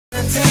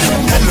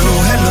Hello,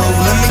 hello,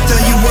 let me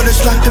tell you what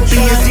it's like to be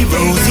a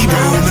zero,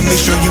 zero. Let me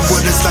show you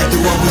what it's like to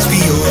always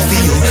feel,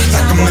 feel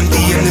like I'm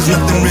empty and there's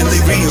nothing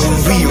really real,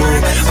 real.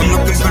 I'm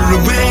looking for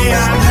a way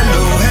out. Hello,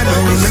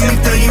 hello, let me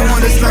tell you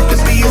what it's like to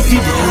be a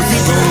zero,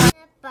 zero.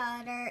 Peanut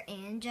butter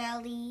and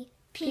jelly.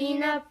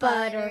 Peanut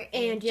butter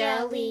and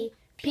jelly.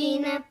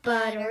 Peanut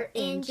butter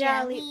and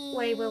jelly.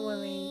 Wait.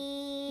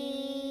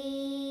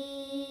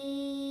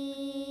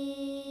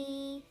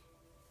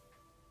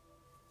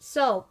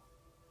 So,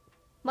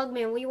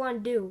 Mugman, what do you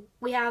want to do?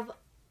 We have...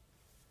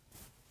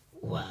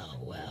 Well.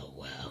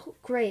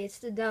 Great, it's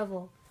the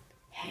devil.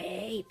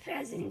 Hey,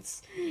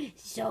 peasants.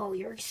 So,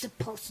 you're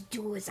supposed to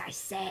do as I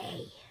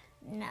say.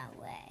 No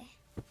way.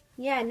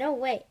 Yeah, no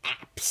way.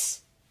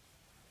 Apps.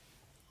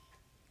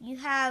 You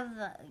have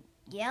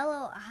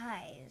yellow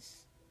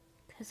eyes.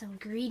 Because I'm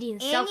greedy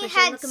and And selfish. you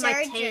had Look at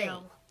my surgery.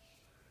 tail.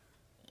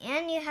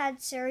 And you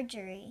had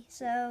surgery,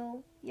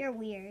 so you're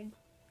weird.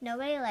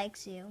 Nobody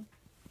likes you.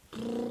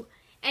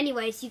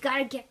 Anyways, you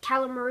gotta get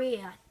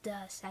Calamaria,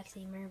 the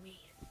sexy mermaid.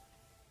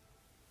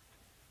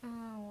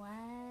 Oh,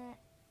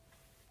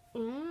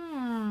 what?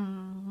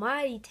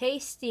 Mighty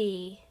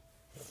tasty.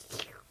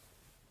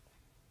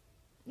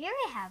 You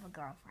already have a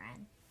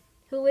girlfriend.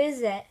 Who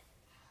is it?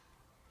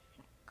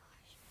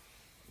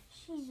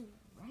 She's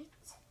right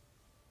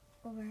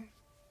over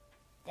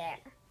there.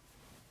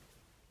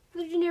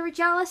 Would you never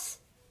jealous?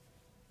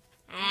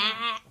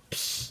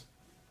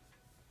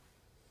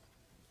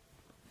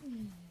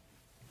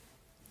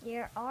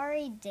 You're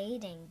already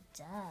dating,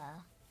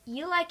 duh.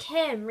 You like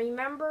him,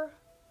 remember?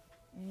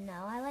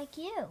 No, I like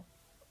you.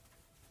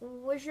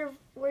 Where's your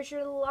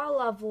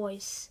Lala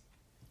voice?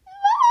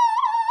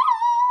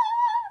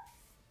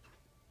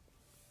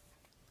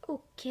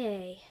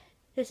 Okay,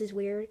 this is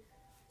weird.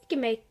 You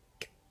can make.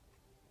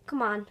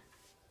 Come on.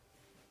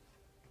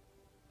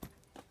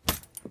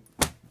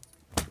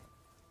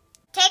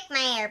 Take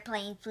my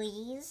airplane,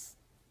 please.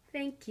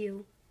 Thank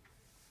you.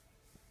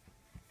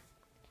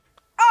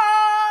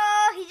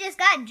 Oh, he just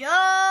got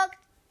joked.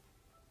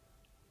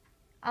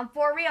 I'm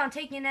for real. I'm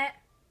taking it.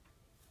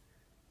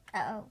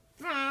 Uh-oh.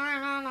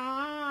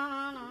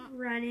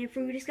 Running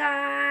through the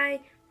sky,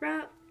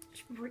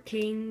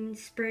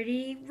 kings,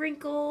 pretty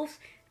wrinkles,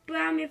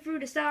 bounding through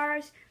the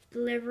stars,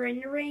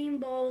 delivering the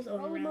rainbows.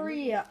 Oh,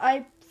 Maria,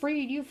 I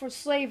freed you from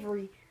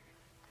slavery.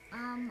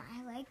 I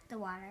like the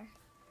water.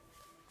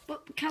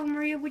 But,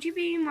 Calamaria, would you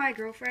be my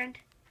girlfriend?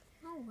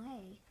 No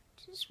way.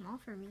 Too small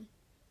for me.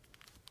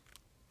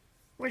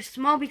 We're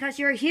small because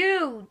you're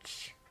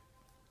huge.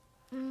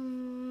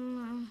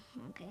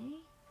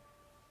 Okay.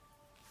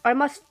 I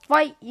must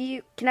fight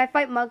you. Can I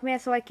fight Mugman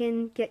so I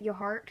can get your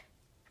heart?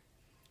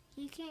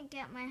 You can't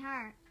get my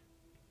heart.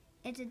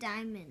 It's a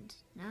diamond,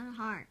 not a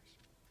heart.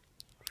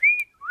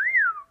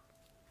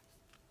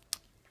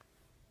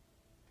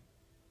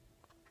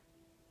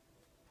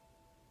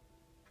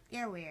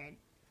 You're weird.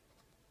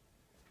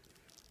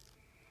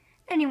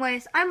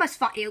 Anyways, I must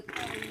fight you.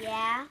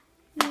 Yeah?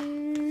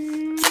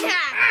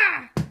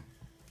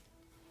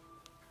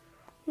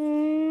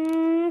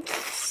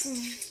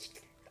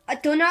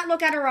 Do not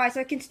look at her eyes.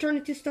 I can turn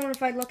into stone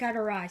if I look at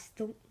her eyes.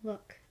 Don't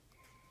look.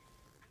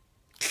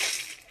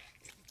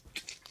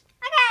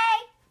 Okay.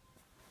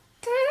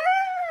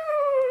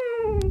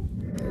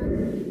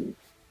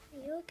 Are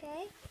you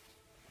okay?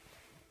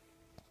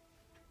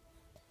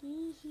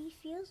 He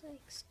feels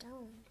like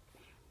stone.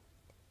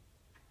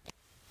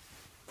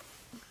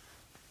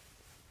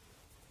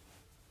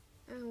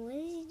 Oh, what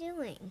is he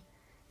doing?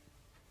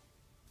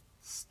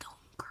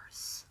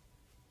 Stonegers.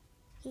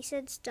 He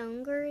said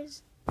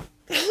stonegers?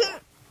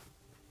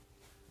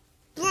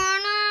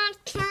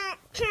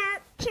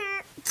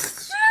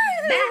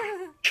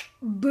 Back,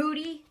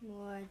 booty.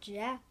 More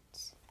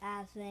jets.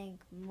 I think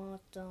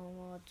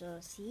Moto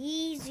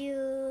sees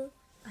you.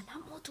 And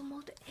I'm Moto.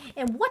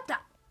 And what the?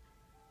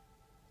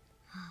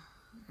 I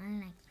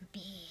like them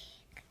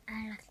big.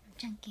 I like them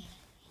chunky.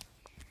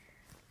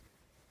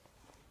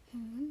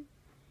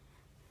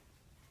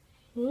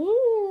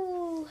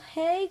 Ooh,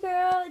 hey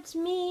girl, it's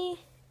me.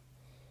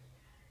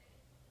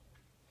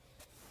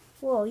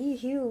 Whoa, you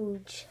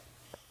huge.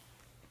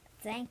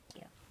 Thank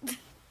you.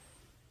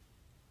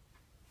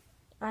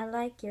 I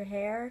like your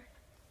hair.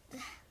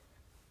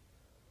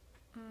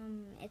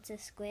 It's a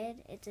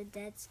squid. It's a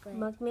dead squid.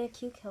 Mug me a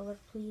cute color,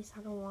 please.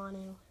 I don't want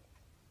to.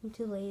 I'm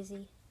too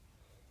lazy.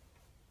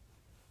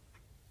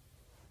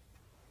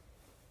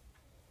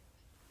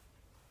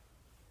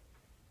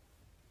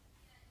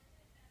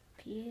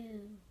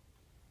 Pew.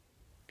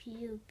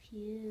 Pew,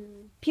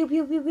 pew. Pew,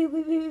 pew, pew, pew,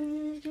 pew, pew,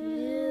 pew. Pew,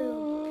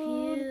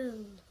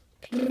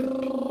 pew.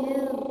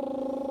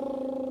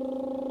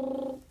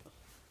 Pew,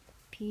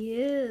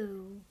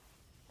 pew.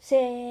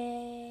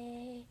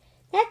 Say.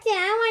 That's it. I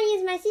want to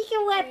use my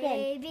secret weapon.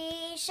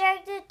 Baby shark,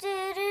 do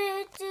do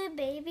do do.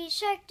 Baby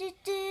shark, do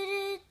do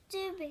do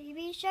do.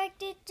 Baby shark,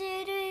 do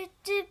do do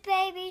do.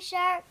 Baby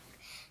shark.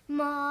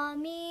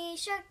 Mommy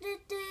shark, do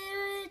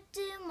do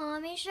do.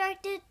 Mommy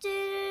shark, do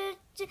do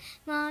do.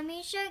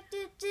 Mommy shark,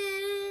 do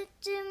do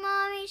do.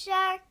 Mommy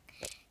shark.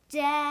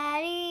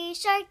 Daddy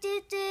Shark,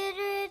 do do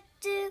do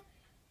do.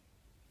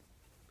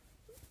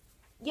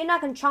 You're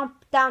not gonna chomp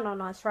down on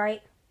us,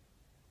 right?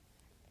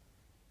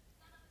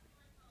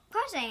 Of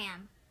course I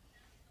am.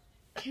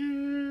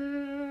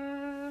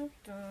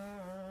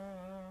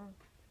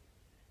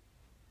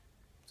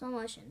 Slow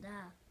motion,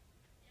 duh.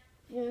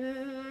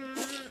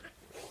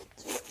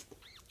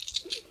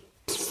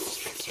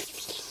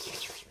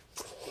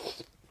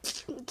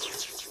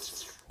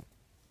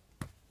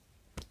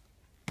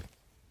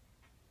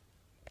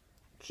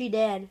 She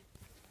did.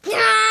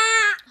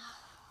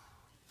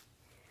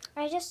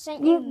 I just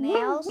sent you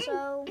mail,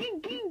 so...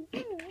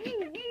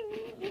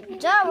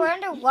 Duh, we're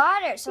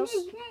underwater, so...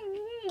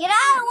 Get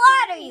out of the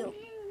water, you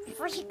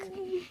freak!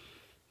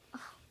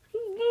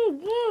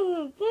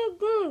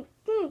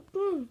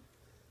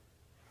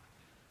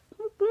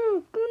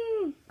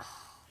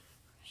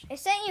 I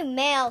sent you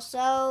mail,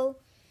 so...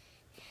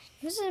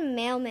 This is a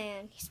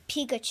mailman. He's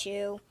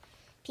Pikachu.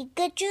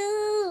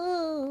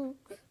 Pikachu!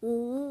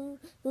 Ooh,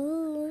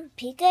 ooh,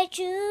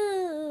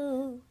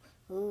 Pikachu!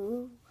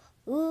 Ooh,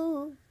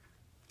 ooh.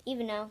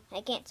 Even though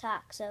I can't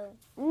talk, so...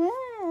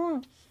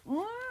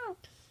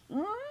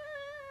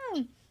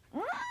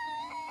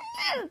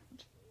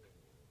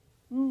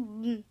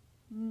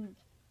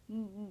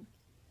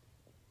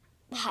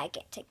 I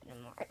can't take it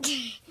anymore.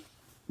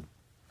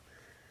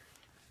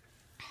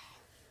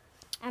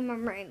 I'm a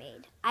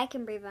mermaid. I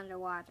can breathe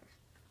underwater.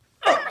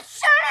 Shut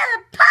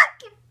up,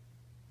 Pumpkin!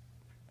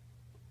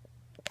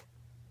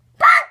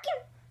 Pumpkin!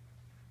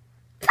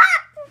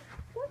 Pumpkin!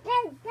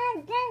 Pumpkin!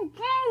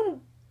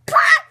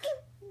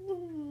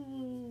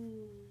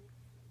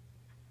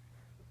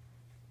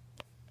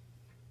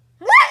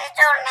 What are you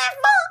doing that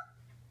for?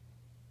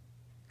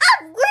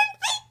 I'm green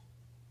feet.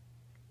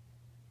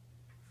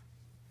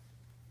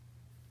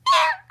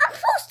 And I'm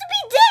supposed to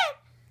be dead.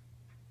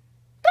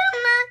 But I'm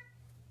not.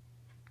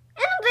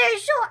 And I'm very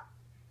short.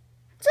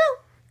 So,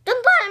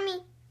 don't bother me.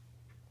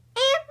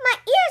 And my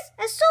ears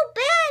are so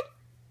bad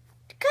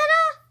to cut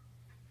off.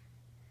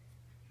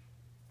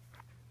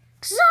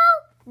 So,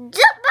 don't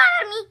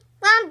bother me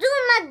while I'm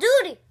doing my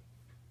duty.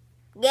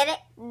 Get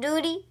it?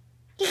 Duty?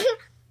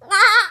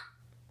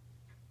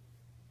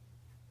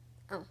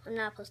 Oh, I'm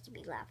not supposed to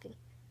be laughing.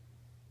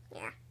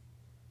 Yeah.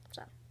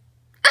 So.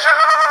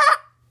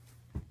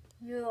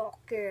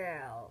 Look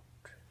out.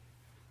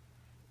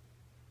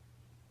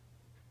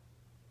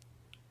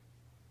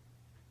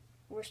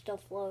 We're still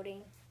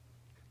floating.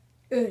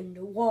 In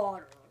the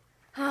water.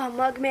 Oh,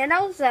 Mugman,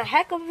 that was a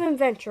heck of an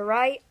adventure,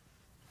 right?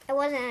 It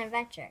wasn't an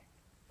adventure.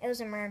 It was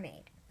a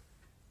mermaid.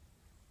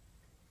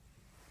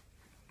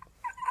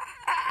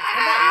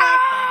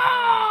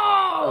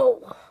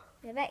 Oh!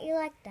 I bet you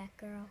like that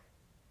girl.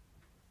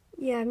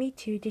 Yeah, me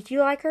too. Did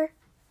you like her?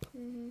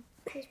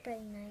 She's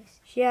pretty nice.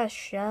 She has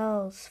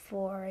shells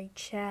for a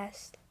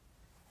chest.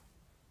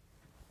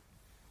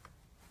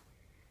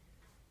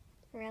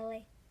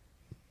 Really?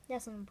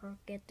 That's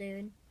inappropriate,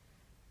 dude.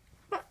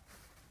 But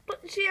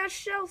she has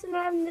shells and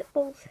I have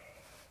nipples.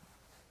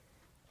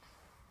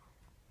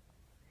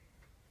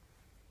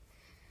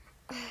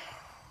 Oh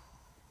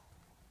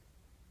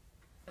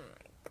my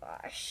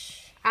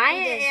gosh.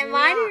 Am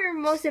I your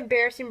most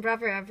embarrassing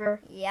brother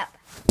ever? Yep.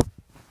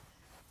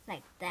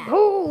 Like that.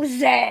 Who's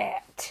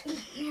that?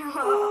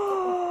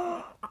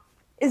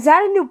 Is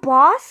that a new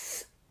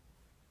boss?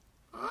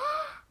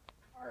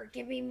 Or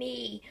giving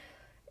me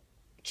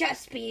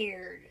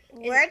Chestbeard?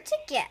 We're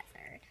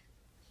together.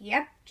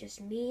 Yep,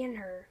 just me and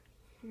her.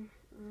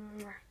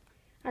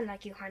 I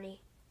like you,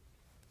 honey.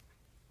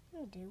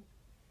 You do.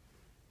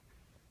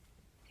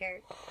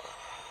 Here.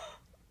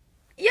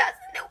 Yes,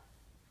 a new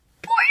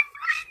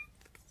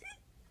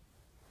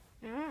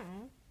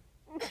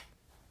boyfriend.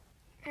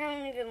 I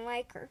don't even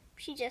like her.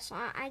 I just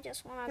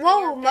want to be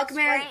Whoa, her best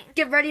Muckman, friend.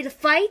 get ready to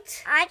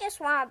fight. I just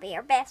want to be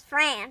her best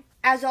friend.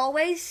 As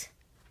always,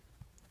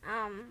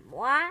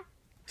 What?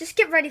 just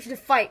get ready for the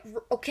fight,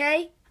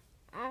 okay?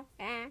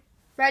 Okay.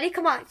 Ready?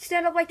 Come on,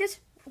 stand up like this.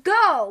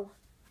 Go!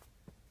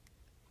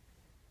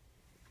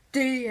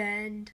 The end.